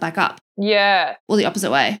 push yourself back up. Yeah. Or the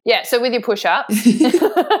opposite way. Yeah. So with your push-ups.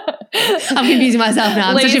 I'm confusing myself now.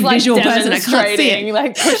 I'm such a visual person. I can't see it.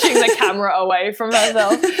 Like pushing the camera away from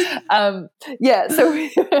myself. So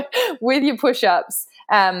with your push-ups,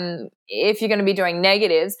 if you're going to be doing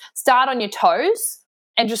negatives, start on your toes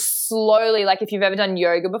and just slowly, like if you've ever done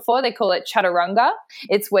yoga before, they call it chaturanga.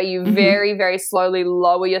 It's where you very, very slowly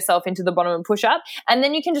lower yourself into the bottom and push up, and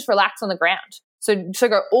then you can just relax on the ground. So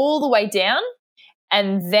go all the way down.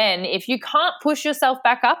 And then if you can't push yourself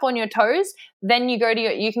back up on your toes, then you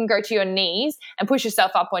can go to your knees and push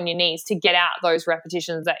yourself up on your knees to get out those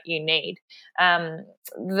repetitions that you need.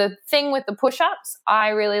 The thing with the push-ups I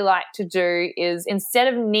really like to do is,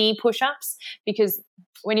 instead of knee push-ups, because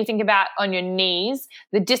when you think about on your knees,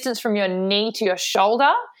 the distance from your knee to your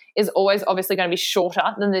shoulder is always obviously going to be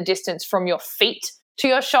shorter than the distance from your feet to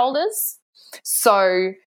your shoulders.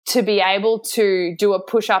 So to be able to do a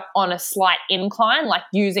push-up on a slight incline, like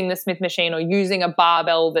using the Smith machine or using a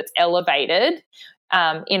barbell that's elevated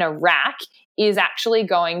in a rack, is actually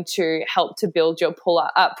going to help to build your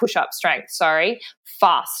push-up strength,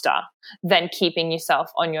 faster than keeping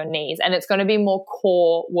yourself on your knees. And it's going to be more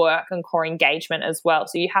core work and core engagement as well.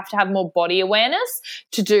 So you have to have more body awareness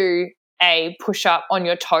to do a push-up on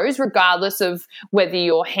your toes, regardless of whether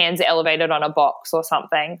your hands are elevated on a box or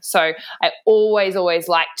something. So I always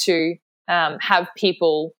like to have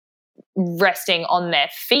people resting on their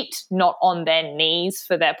feet, not on their knees,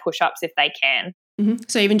 for their push-ups if they can.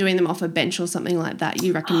 So even doing them off a bench or something like that,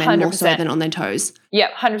 you recommend 100%. More so than on their toes?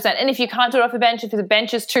 Yeah, 100%. And if you can't do it off a bench, if the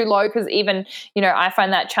bench is too low, because even, I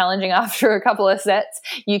find that challenging after a couple of sets,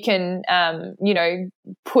 you can,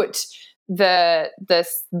 put the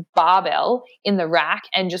barbell in the rack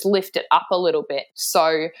and just lift it up a little bit.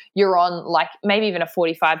 So you're on like maybe even a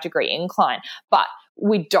 45-degree incline. But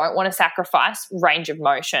we don't want to sacrifice range of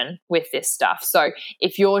motion with this stuff. So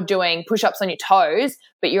if you're doing push-ups on your toes,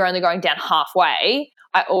 but you're only going down halfway,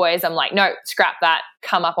 I'm like, no, scrap that,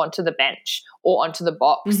 come up onto the bench or onto the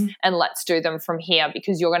box and let's do them from here,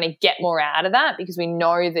 because you're going to get more out of that, because we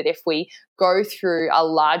know that if we go through a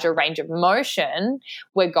larger range of motion,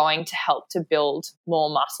 we're going to help to build more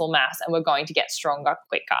muscle mass and we're going to get stronger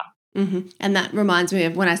quicker. And that reminds me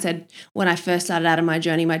of when I said when I first started out on my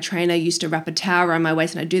journey, my trainer used to wrap a towel around my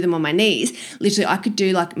waist and I'd do them on my knees. Literally, I could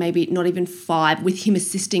do like maybe not even 5 with him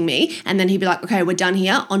assisting me. And then he'd be like, okay, we're done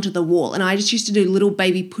here, onto the wall. And I just used to do little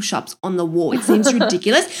baby push-ups on the wall. It seems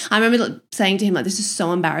ridiculous. I remember saying to him, like, this is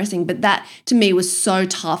so embarrassing. But that to me was so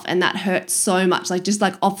tough and that hurt so much, like just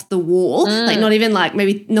like off the wall, like not even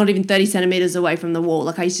 30 centimeters away from the wall.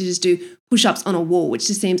 Like I used to just do push-ups on a wall, which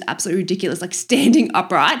just seems absolutely ridiculous, like standing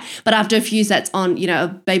upright. But after a few sets on,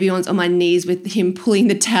 baby ones on my knees with him pulling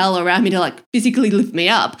the towel around me to like physically lift me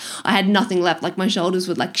up, I had nothing left. Like my shoulders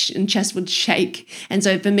would and chest would shake. And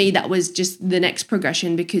so for me, that was just the next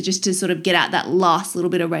progression, because just to sort of get out that last little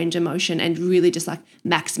bit of range of motion and really just like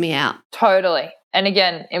max me out. Totally. And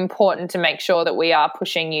again, important to make sure that we are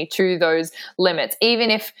pushing you to those limits.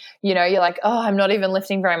 Even if, you're like, oh, I'm not even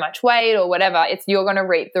lifting very much weight or whatever, you're going to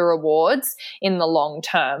reap the rewards in the long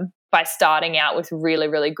term by starting out with really,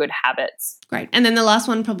 really good habits. Great. And then the last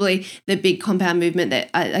one, probably the big compound movement that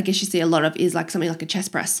I guess you see a lot of, is like something like a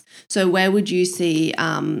chest press. So where would you see,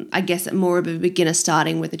 I guess, more of a beginner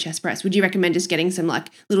starting with a chest press? Would you recommend just getting some like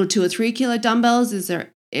little 2 or 3 kilo dumbbells? Is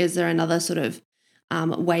there another sort of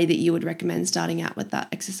way that you would recommend starting out with that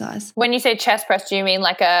exercise? When you say chest press, do you mean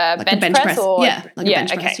like a bench press? Or? Yeah, like a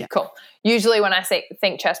bench press. Okay, cool. Usually when I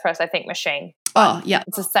think chest press, I think machine. Oh, yeah.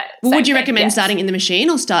 It's the same would you recommend starting in the machine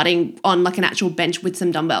or starting on like an actual bench with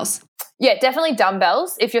some dumbbells? Yeah, definitely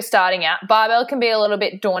dumbbells if you're starting out. Barbell can be a little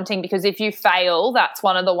bit daunting, because if you fail, that's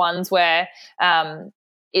one of the ones where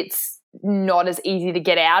it's not as easy to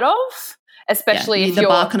get out of. Especially if the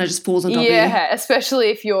bar kind of just falls on top of you. Yeah, especially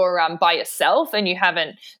if you're by yourself and you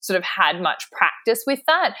haven't sort of had much practice with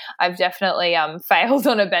that. I've definitely failed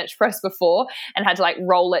on a bench press before and had to like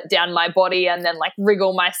roll it down my body and then like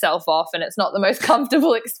wriggle myself off, and it's not the most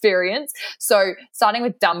comfortable experience. So starting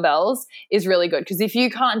with dumbbells is really good, because if you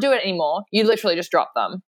can't do it anymore, you literally just drop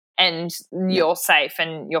them and you're safe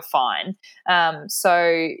and you're fine.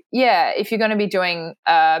 So yeah, if you're going to be doing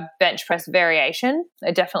a bench press variation,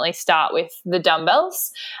 I definitely start with the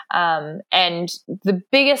dumbbells. And the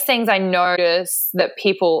biggest things I notice that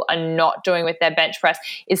people are not doing with their bench press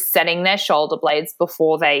is setting their shoulder blades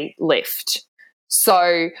before they lift.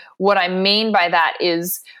 So what I mean by that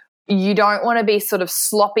is you don't want to be sort of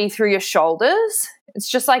sloppy through your shoulders. It's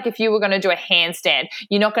just like if you were going to do a handstand,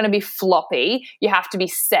 you're not going to be floppy. You have to be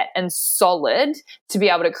set and solid to be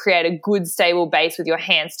able to create a good stable base with your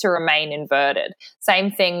hands to remain inverted. Same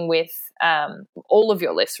thing with all of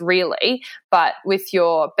your lifts really, but with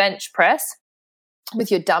your bench press, with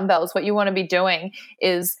your dumbbells, what you want to be doing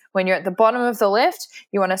is when you're at the bottom of the lift,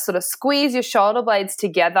 you want to sort of squeeze your shoulder blades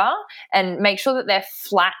together and make sure that they're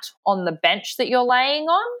flat on the bench that you're laying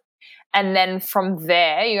on. And then from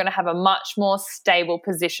there, you're going to have a much more stable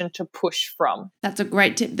position to push from. That's a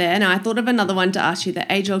great tip there. Now, I thought of another one to ask you, the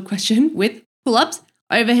age-old question with pull-ups,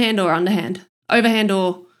 overhand or underhand? Overhand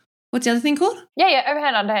or what's the other thing called? Yeah,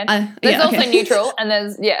 overhand, underhand. There's also neutral, and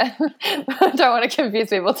there's, I don't want to confuse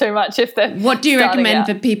people too much if they're What do you recommend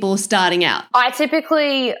for people starting out? I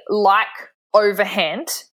typically like overhand.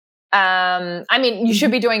 You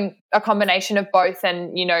should be doing a combination of both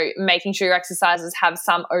and, making sure your exercises have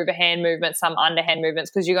some overhand movements, some underhand movements,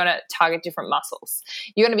 because you're going to target different muscles.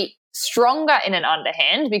 You're going to be stronger in an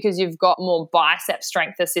underhand because you've got more bicep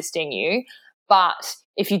strength assisting you. But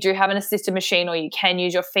if you do have an assisted machine or you can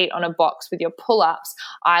use your feet on a box with your pull-ups,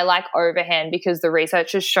 I like overhand because the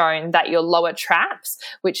research has shown that your lower traps,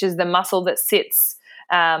 which is the muscle that sits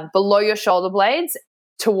below your shoulder blades,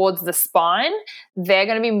 towards the spine, they're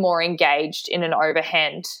going to be more engaged in an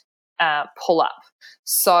overhand pull-up.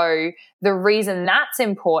 So the reason that's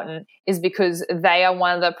important is because they are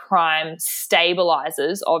one of the prime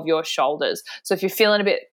stabilizers of your shoulders. So if you're feeling a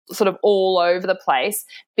bit sort of all over the place,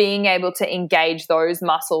 being able to engage those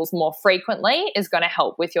muscles more frequently is going to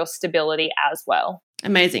help with your stability as well.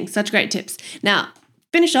 Amazing. Such great tips. Now,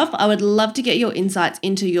 finish off, I would love to get your insights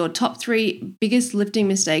into your top 3 biggest lifting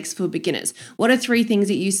mistakes for beginners. What are 3 things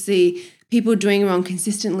that you see people doing wrong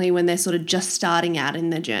consistently when they're sort of just starting out in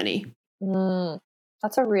their journey?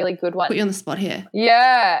 That's a really good one. Put you on the spot here.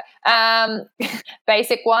 Yeah.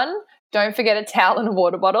 Basic one, don't forget a towel and a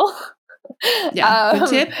water bottle. Yeah, good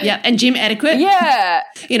tip. Yeah, and gym etiquette. Yeah.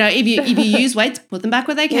 If you use weights, put them back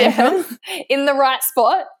where they came from. In the right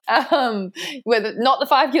spot. Whether not the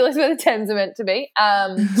 5 kilos where the 10s are meant to be.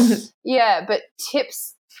 Yeah, but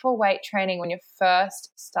tips for weight training when you're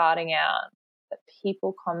first starting out that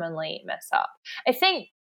people commonly mess up. I think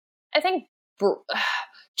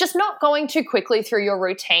just not going too quickly through your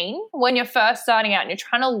routine when you're first starting out and you're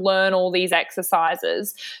trying to learn all these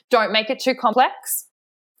exercises. Don't make it too complex.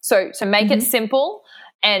 So make it simple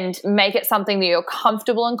and make it something that you're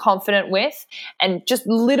comfortable and confident with, and just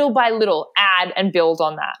little by little add and build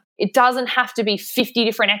on that. It doesn't have to be 50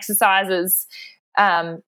 different exercises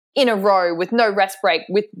in a row with no rest break,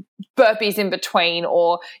 with burpees in between,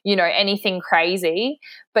 or, anything crazy,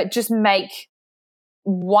 but just make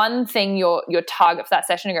one thing your target for that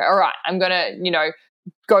session and go, all right, I'm going to,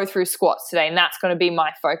 go through squats today, and that's going to be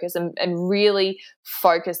my focus, and really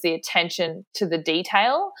focus the attention to the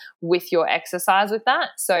detail with your exercise with that.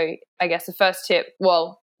 So I guess the first tip,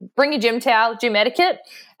 bring your gym towel, gym etiquette,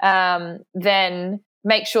 then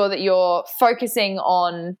make sure that you're focusing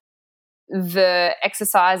on the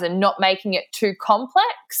exercise and not making it too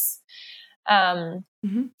complex. And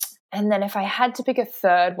then if I had to pick a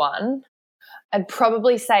third one, I'd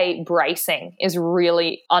probably say bracing is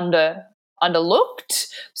really underlooked.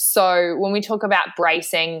 So when we talk about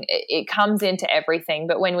bracing, it comes into everything.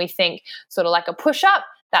 But when we think sort of like a push-up,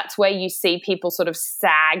 that's where you see people sort of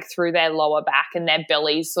sag through their lower back and their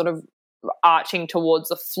bellies sort of arching towards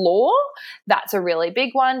the floor. That's a really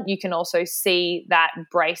big one. You can also see that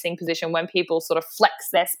bracing position when people sort of flex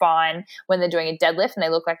their spine when they're doing a deadlift and they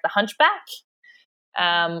look like the hunchback.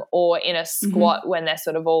 Or in a squat when they're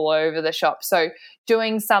sort of all over the shop. So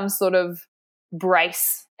doing some sort of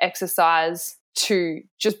brace exercise to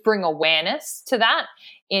just bring awareness to that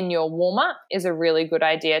in your warm-up is a really good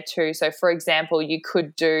idea too. So, for example, you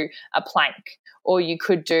could do a plank, or you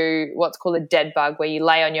could do what's called a dead bug, where you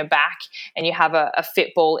lay on your back and you have a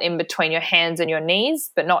fit ball in between your hands and your knees,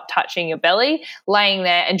 but not touching your belly, laying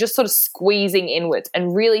there and just sort of squeezing inwards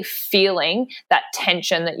and really feeling that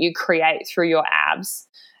tension that you create through your abs.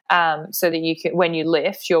 So that you can, when you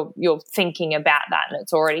lift, you're thinking about that, and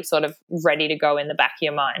it's already sort of ready to go in the back of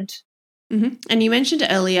your mind. And you mentioned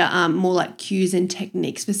earlier more like cues and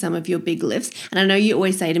techniques for some of your big lifts. And I know you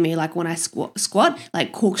always say to me, like when I squat,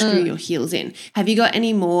 like corkscrew your heels in. Have you got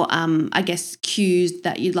any more, cues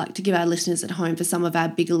that you'd like to give our listeners at home for some of our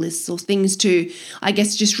bigger lifts, or things to,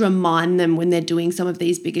 just remind them when they're doing some of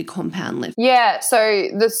these bigger compound lifts? Yeah, so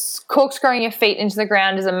this corkscrewing your feet into the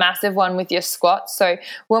ground is a massive one with your squats. So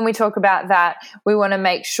when we talk about that, we want to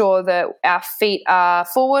make sure that our feet are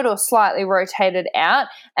forward or slightly rotated out,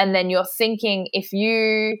 and then you're thinking, if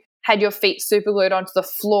you had your feet super glued onto the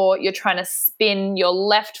floor, you're trying to spin your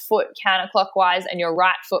left foot counterclockwise and your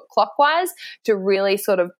right foot clockwise to really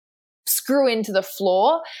sort of screw into the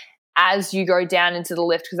floor as you go down into the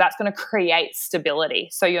lift, because that's going to create stability.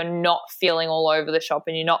 So you're not feeling all over the shop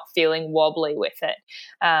and you're not feeling wobbly with it.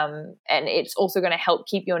 And it's also going to help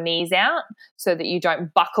keep your knees out so that you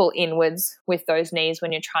don't buckle inwards with those knees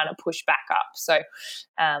when you're trying to push back up. So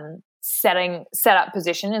setup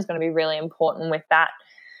position is going to be really important with that.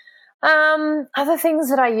 Other things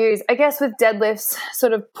that I use, I guess with deadlifts,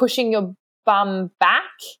 sort of pushing your bum back,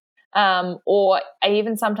 or I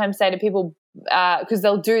even sometimes say to people, because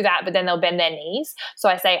they'll do that, but then they'll bend their knees. So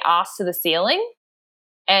I say ass to the ceiling,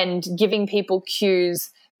 and giving people cues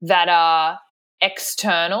that are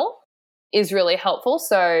external is really helpful.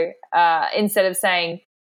 So instead of saying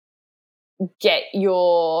get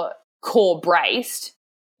your core braced,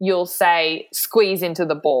 you'll say squeeze into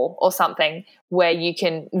the ball or something where you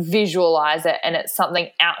can visualize it, and it's something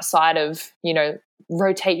outside of,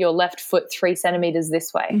 rotate your left foot 3 centimeters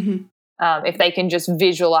this way. If they can just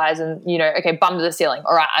visualize and, okay, bum to the ceiling.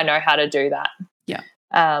 All right, I know how to do that. Yeah.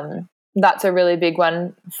 That's a really big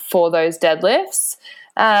one for those deadlifts.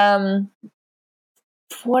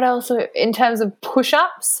 What else in terms of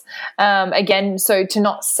push-ups? Again, so to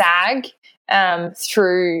not sag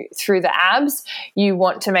through the abs, you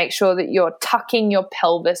want to make sure that you're tucking your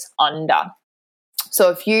pelvis under. So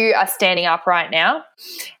if you are standing up right now,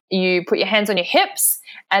 you put your hands on your hips,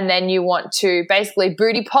 and then you want to basically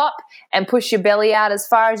booty pop and push your belly out as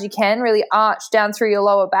far as you can, really arch down through your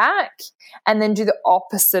lower back, and then do the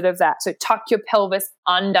opposite of that. So tuck your pelvis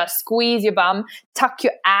under, squeeze your bum, tuck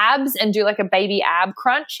your abs, and do like a baby ab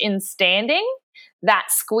crunch in standing. That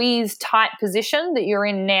squeeze tight position that you're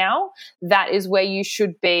in now, that is where you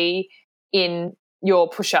should be in your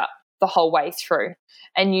push-up the whole way through.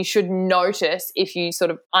 And you should notice if you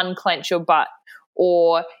sort of unclench your butt,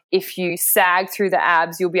 or if you sag through the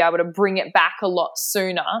abs, you'll be able to bring it back a lot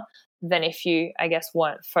sooner than if you, I guess,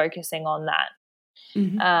 weren't focusing on that.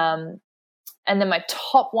 Mm-hmm. And then my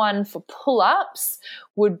top one for pull-ups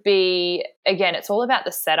would be, again, it's all about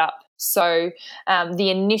the setup. So the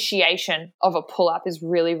initiation of a pull-up is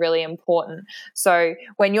really, really important. So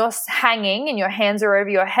when you're hanging and your hands are over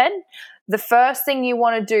your head, the first thing you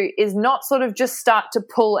want to do is not sort of just start to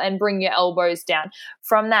pull and bring your elbows down.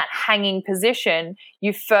 From that hanging position,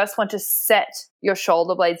 you first want to set your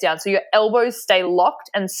shoulder blades down. So your elbows stay locked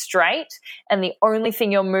and straight, and the only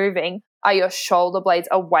thing you're moving are your shoulder blades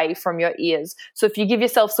away from your ears. So if you give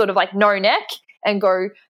yourself sort of like no neck and go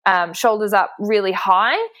shoulders up really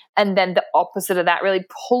high, and then the opposite of that, really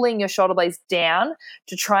pulling your shoulder blades down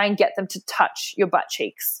to try and get them to touch your butt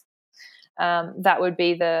cheeks. That would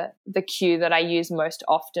be the cue that I use most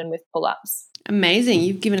often with pull-ups. Amazing.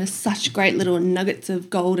 You've given us such great little nuggets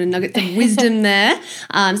of gold and nuggets of wisdom there.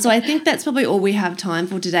 So I think that's probably all we have time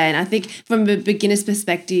for today. And I think from a beginner's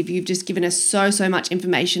perspective, you've just given us so much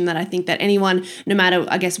information that I think that anyone, no matter,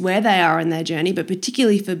 I guess, where they are in their journey, but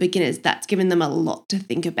particularly for beginners, that's given them a lot to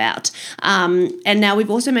think about. And now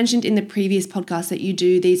we've also mentioned in the previous podcast that you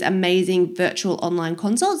do these amazing virtual online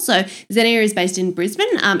consults. So Xenia is based in Brisbane.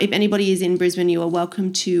 If anybody is in Brisbane, you are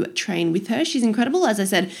welcome to train with her. She's incredible. As I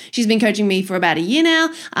said, she's been coaching me for about a year now,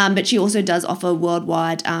 but she also does offer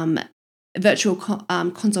worldwide virtual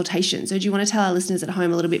consultation. So do you want to tell our listeners at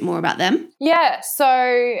home a little bit more about them? Yeah,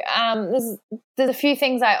 so there's a few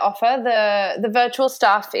things I offer. The virtual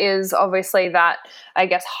stuff is obviously that, I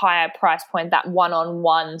guess, higher price point, that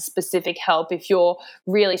one-on-one specific help. If you're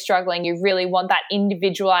really struggling, you really want that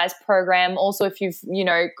individualized program. Also, if you've,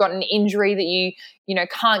 got an injury that you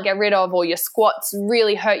can't get rid of, or your squats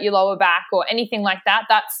really hurt your lower back or anything like that,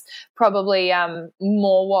 that's probably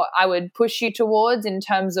more what I would push you towards in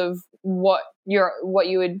terms of what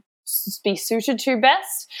you would be suited to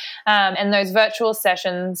best. And those virtual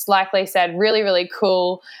sessions, like Lee said, really, really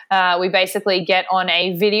cool. We basically get on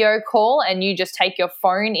a video call and you just take your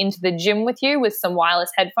phone into the gym with you with some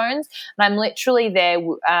wireless headphones. And I'm literally there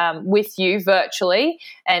with you virtually,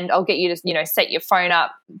 and I'll get you to, set your phone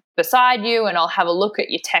up beside you, and I'll have a look at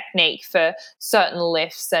your technique for certain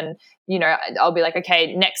lifts, and I'll be like,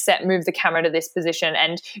 okay, next set, move the camera to this position.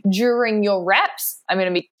 And during your reps, I'm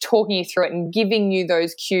going to be talking you through it and giving you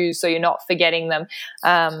those cues so you're not forgetting them.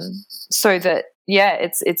 So that,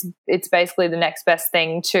 it's basically the next best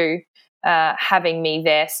thing to having me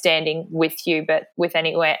there standing with you, but with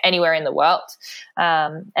anywhere in the world.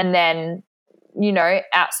 And then,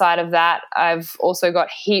 outside of that, I've also got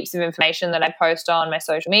heaps of information that I post on my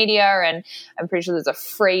social media, and I'm pretty sure there's a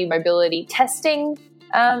free mobility testing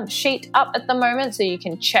sheet up at the moment, so you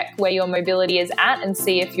can check where your mobility is at and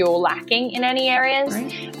see if you're lacking in any areas.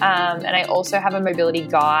 Right. And I also have a mobility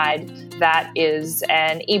guide that is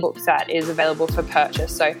an ebook that is available for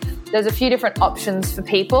purchase. So there's a few different options for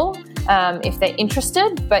people if they're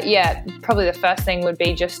interested. But yeah, probably the first thing would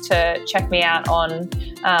be just to check me out on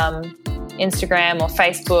Instagram or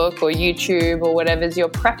Facebook or YouTube or whatever's your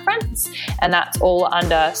preference. And that's all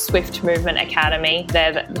under Swift Movement Academy.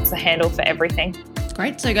 That's the handle for everything.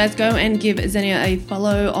 Great. So guys, go and give Xenia a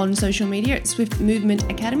follow on social media at Swift Movement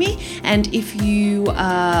Academy. And if you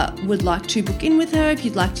would like to book in with her, if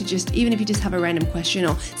you'd like to even if you just have a random question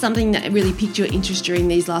or something that really piqued your interest during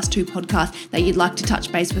these last two podcasts that you'd like to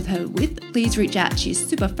touch base with her with, please reach out. She's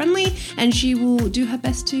super friendly and she will do her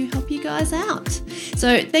best to help you guys out.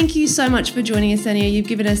 So thank you so much for joining us, Xenia. You've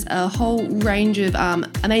given us a whole range of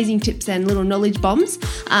amazing tips and little knowledge bombs.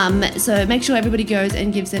 So make sure everybody goes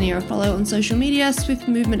and gives Xenia a follow on social media, Swift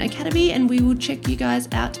Movement Academy, and we will check you guys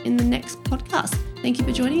out in the next podcast. Thank you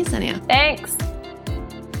for joining us, Xenia. Thanks.